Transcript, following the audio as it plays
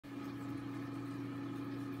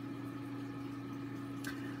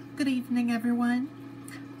Good evening, everyone.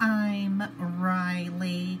 I'm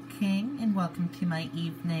Riley King, and welcome to my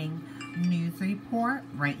evening news report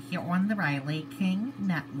right here on the Riley King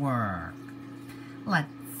Network.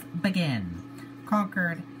 Let's begin.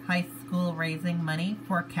 Concord High School raising money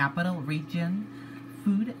for Capital Region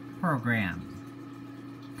Food Program.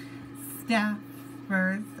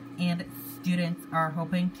 Staffers and students are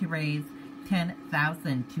hoping to raise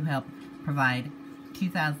 $10,000 to help provide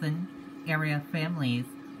 2,000 area families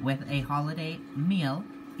with a holiday meal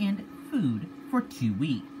and food for 2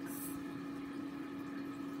 weeks.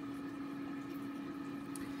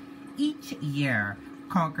 Each year,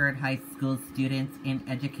 Concord High School students and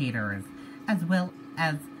educators, as well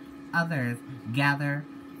as others, gather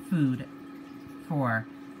food for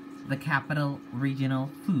the Capital Regional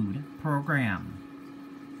Food Program.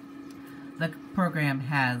 The program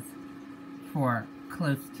has, for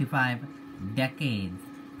close to 5 decades,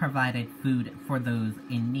 provided food for those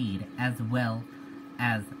in need, as well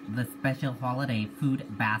as the special holiday food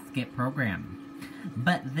basket program.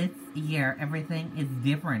 But this year, everything is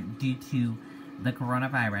different due to the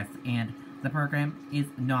coronavirus, and the program is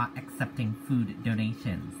not accepting food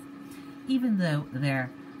donations, even though there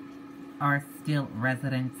are still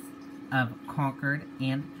residents of Concord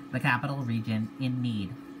and the Capital Region in need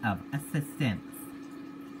of assistance.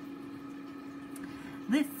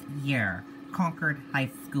 This year, Concord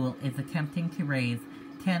High School is attempting to raise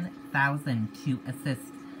 $10,000 to assist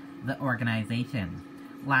the organization.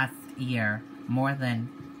 Last year, more than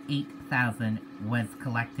 $8,000 was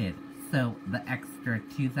collected, so the extra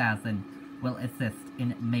 $2,000 will assist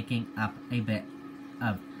in making up a bit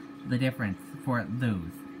of the difference for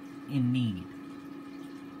those in need.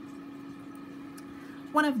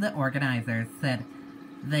 One of the organizers said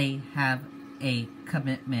they have a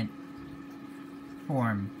commitment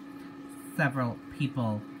from several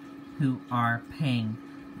people who are paying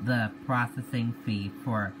the processing fee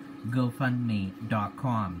for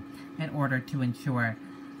GoFundMe.com in order to ensure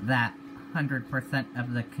that 100%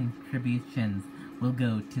 of the contributions will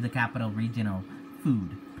go to the Capital Regional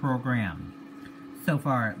Food Program. So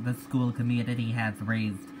far, the school community has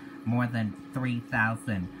raised more than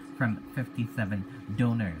 $3,000 from 57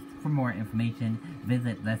 donors. For more information,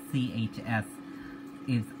 visit the CHS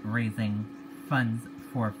is raising funds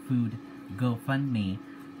for food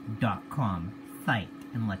GoFundMe.com site,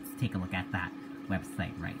 and let's take a look at that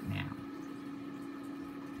website right now.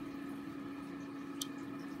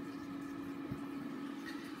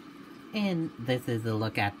 And this is a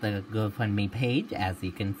look at the GoFundMe page, as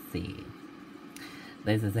you can see.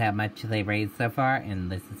 This is how much they raised so far, and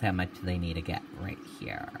this is how much they need to get right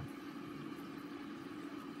here.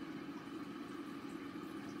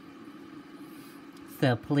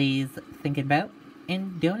 So please think about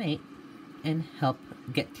and donate and help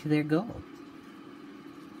get to their goal.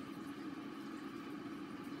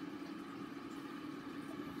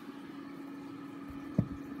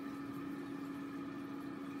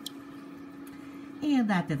 And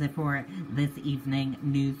that does it for this evening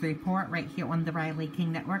news report right here on the Riley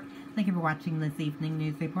King Network. Thank you for watching this evening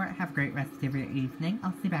news report. Have a great rest of your evening.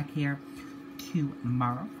 I'll see you back here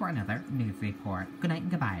tomorrow for another news report. Good night and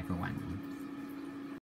goodbye, everyone.